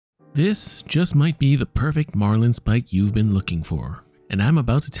This just might be the perfect Marlinspike you've been looking for, and I'm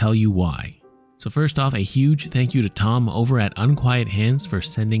about to tell you why. So first off, a huge thank you to Tom over at Unquiet Hands for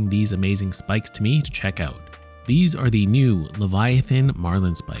sending these amazing spikes to me to check out. These are the new Leviathan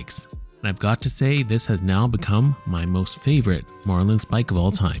Marlinspikes, and I've got to say this has now become my most favorite Marlinspike of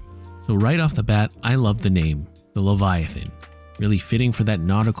all time. So right off the bat, I love the name, the Leviathan. Really fitting for that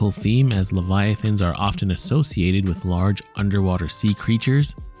nautical theme, as Leviathans are often associated with large underwater sea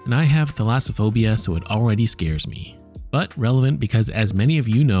creatures, and I have thalassophobia, so it already scares me. But relevant because, as many of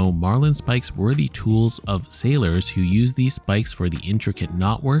you know, Marlinspikes were the tools of sailors who used these spikes for the intricate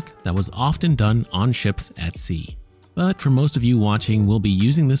knot work that was often done on ships at sea. But for most of you watching, we'll be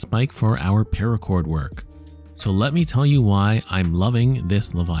using this spike for our paracord work. So let me tell you why I'm loving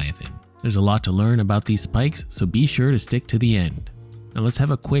this Leviathan. There's a lot to learn about these spikes, so be sure to stick to the end. Now let's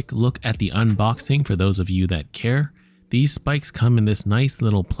have a quick look at the unboxing for those of you that care. These spikes come in this nice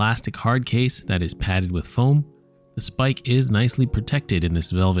little plastic hard case that is padded with foam. The spike is nicely protected in this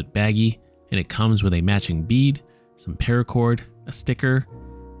velvet baggie, and it comes with a matching bead, some paracord, a sticker,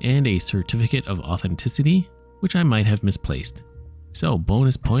 and a certificate of authenticity, which I might have misplaced. So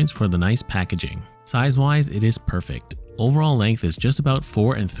bonus points for the nice packaging. Size-wise, it is perfect. Overall length is just about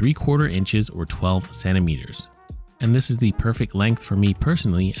 4 3/4 inches or 12 centimeters. And this is the perfect length for me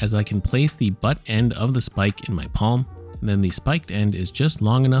personally, as I can place the butt end of the spike in my palm, and then the spiked end is just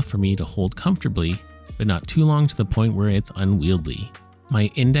long enough for me to hold comfortably, but not too long to the point where it's unwieldy. My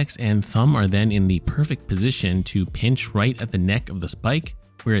index and thumb are then in the perfect position to pinch right at the neck of the spike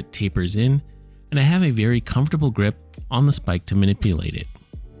where it tapers in, and I have a very comfortable grip on the spike to manipulate it.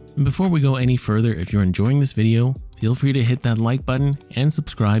 And before we go any further, if you're enjoying this video, feel free to hit that like button and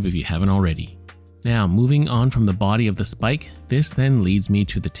subscribe if you haven't already. Now, moving on from the body of the spike, this then leads me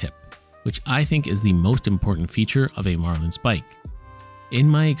to the tip, which I think is the most important feature of a Marlinspike. In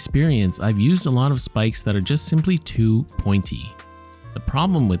my experience, I've used a lot of spikes that are just simply too pointy. The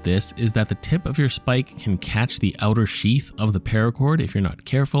problem with this is that the tip of your spike can catch the outer sheath of the paracord if you're not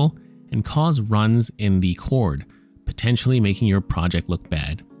careful and cause runs in the cord, potentially making your project look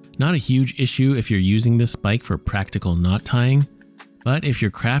bad. Not a huge issue if you're using this spike for practical knot tying, but if you're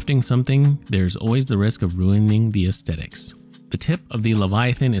crafting something, there's always the risk of ruining the aesthetics. The tip of the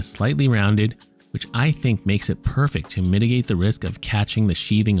Leviathan is slightly rounded, which I think makes it perfect to mitigate the risk of catching the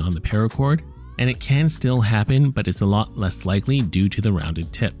sheathing on the paracord, and it can still happen, but it's a lot less likely due to the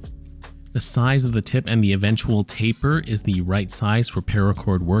rounded tip. The size of the tip and the eventual taper is the right size for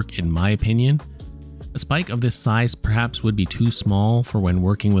paracord work in my opinion. A spike of this size perhaps would be too small for when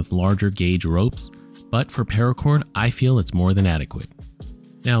working with larger gauge ropes, but for paracord I feel it's more than adequate.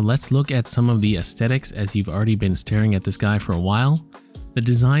 Now let's look at some of the aesthetics, as you've already been staring at this guy for a while. The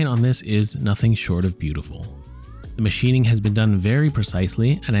design on this is nothing short of beautiful. The machining has been done very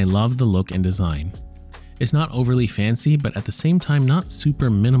precisely, and I love the look and design. It's not overly fancy, but at the same time not super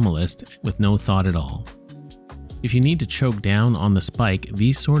minimalist with no thought at all. If you need to choke down on the spike,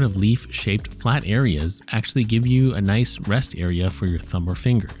 these sort of leaf-shaped flat areas actually give you a nice rest area for your thumb or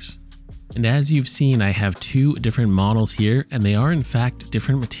fingers. And as you've seen, I have two different models here, and they are in fact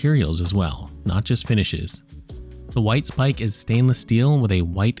different materials as well, not just finishes. The white spike is stainless steel with a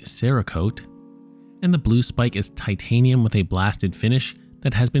white Cerakote, and the blue spike is titanium with a blasted finish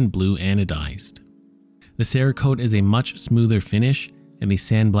that has been blue anodized. The Cerakote is a much smoother finish, and the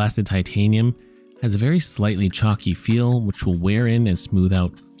sandblasted titanium has a very slightly chalky feel, which will wear in and smooth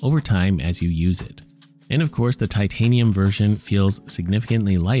out over time as you use it. And of course, the titanium version feels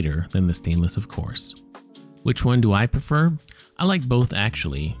significantly lighter than the stainless, of course. Which one do I prefer? I like both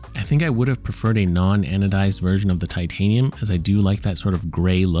actually. I think I would have preferred a non-anodized version of the titanium, as I do like that sort of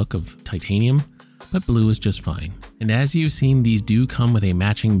gray look of titanium, but blue is just fine. And as you've seen, these do come with a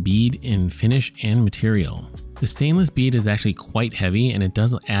matching bead in finish and material. The stainless bead is actually quite heavy, and it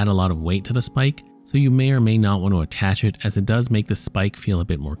does add a lot of weight to the spike, so you may or may not want to attach it, as it does make the spike feel a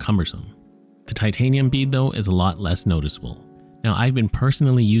bit more cumbersome. The titanium bead though is a lot less noticeable. Now, I've been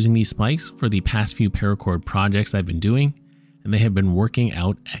personally using these spikes for the past few paracord projects I've been doing, and they have been working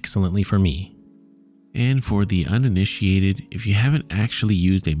out excellently for me. And for the uninitiated, if you haven't actually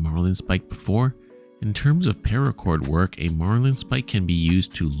used a Marlinspike before, in terms of paracord work, a Marlinspike can be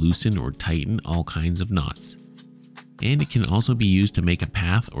used to loosen or tighten all kinds of knots. And it can also be used to make a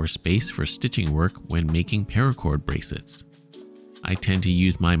path or space for stitching work when making paracord bracelets. I tend to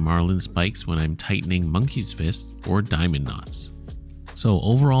use my Marlinspikes when I'm tightening monkey's fists or diamond knots. So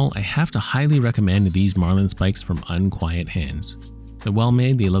overall, I have to highly recommend these Marlinspikes from Unquiet Hands. They're well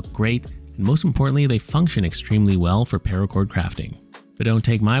made, they look great, and most importantly, they function extremely well for paracord crafting. But don't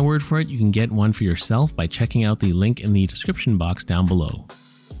take my word for it, you can get one for yourself by checking out the link in the description box down below.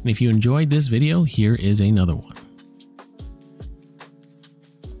 And if you enjoyed this video, here is another one.